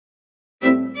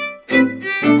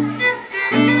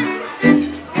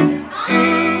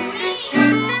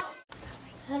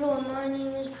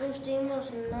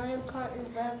content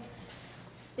about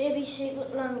baby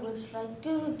secret language, like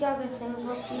Google Gaga things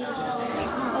what babies say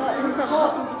are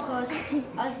important because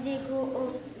as they grow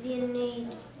up they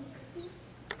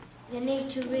need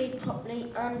to read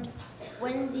properly, and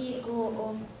when they grow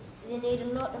up they need a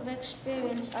lot of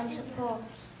experience and support.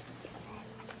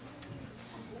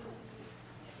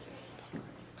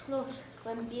 Plus,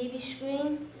 when babies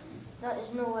scream, that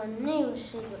is nowhere near a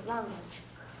secret language.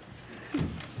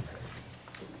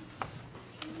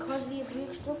 Because they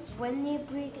break stuff, when they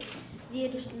break it, they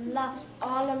just laugh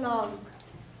all along.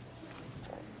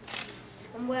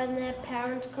 And when their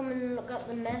parents come and look at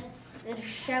the mess, they just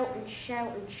shout and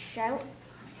shout and shout.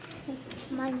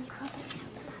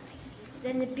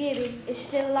 Then the baby is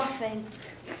still laughing.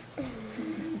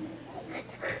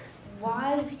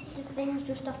 Why do things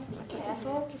just have to be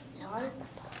careful? Just why?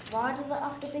 Why do they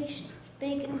have to be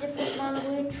speaking different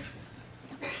language?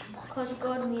 Because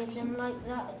God made them like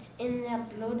that. It's in their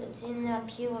blood, it's in their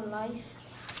pure life.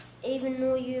 Even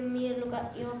though you may look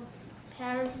at your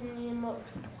parents and you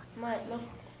might look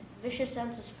vicious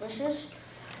and suspicious,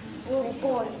 oh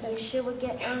boy, you sure would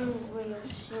get angry or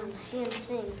saying the same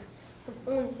thing. The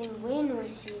only thing we know to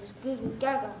see is Google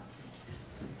Gaga.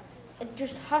 It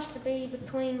just has to be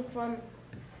from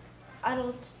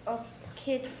adults or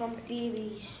kids from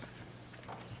babies.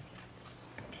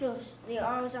 Plus, they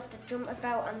always have to jump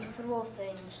about and throw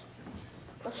things.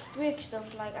 Or break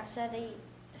stuff like I said a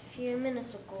few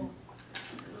minutes ago.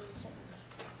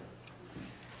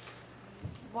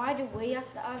 Why do we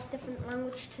have to add different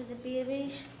language to the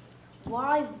babies?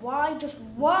 Why? Just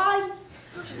why?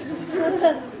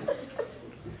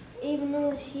 Even though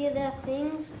they hear their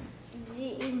things,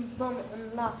 they even vomit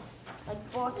and laugh,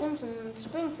 like Bottoms and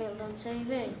Springfield on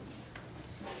TV.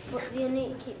 But they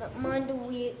need to keep that mind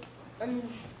awake and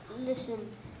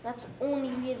listen. That's the only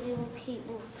way they will keep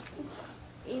up.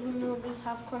 Even though they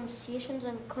have conversations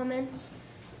and comments,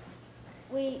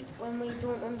 when we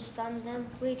don't understand them,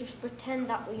 we just pretend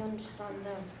that we understand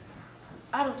them.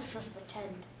 Adults just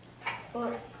pretend.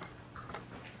 But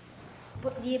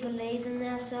they believe in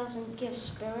themselves and give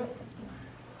spirit.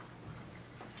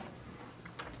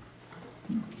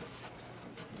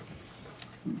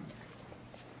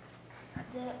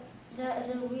 There is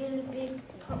a really big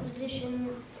proposition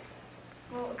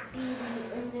for a baby,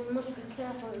 and they must be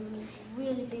careful. It's a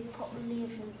really big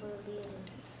population for a baby.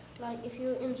 Like if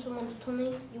you're in someone's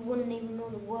tummy, you wouldn't even know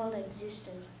the world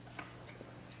existed.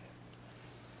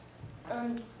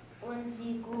 And when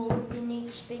they grow up, they need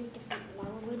to speak different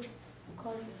language,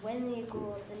 because when they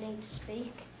grow up, they need to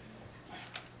speak.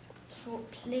 So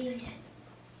please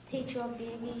teach your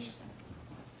babies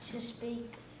to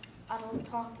speak adult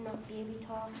talk, not baby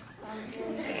talk.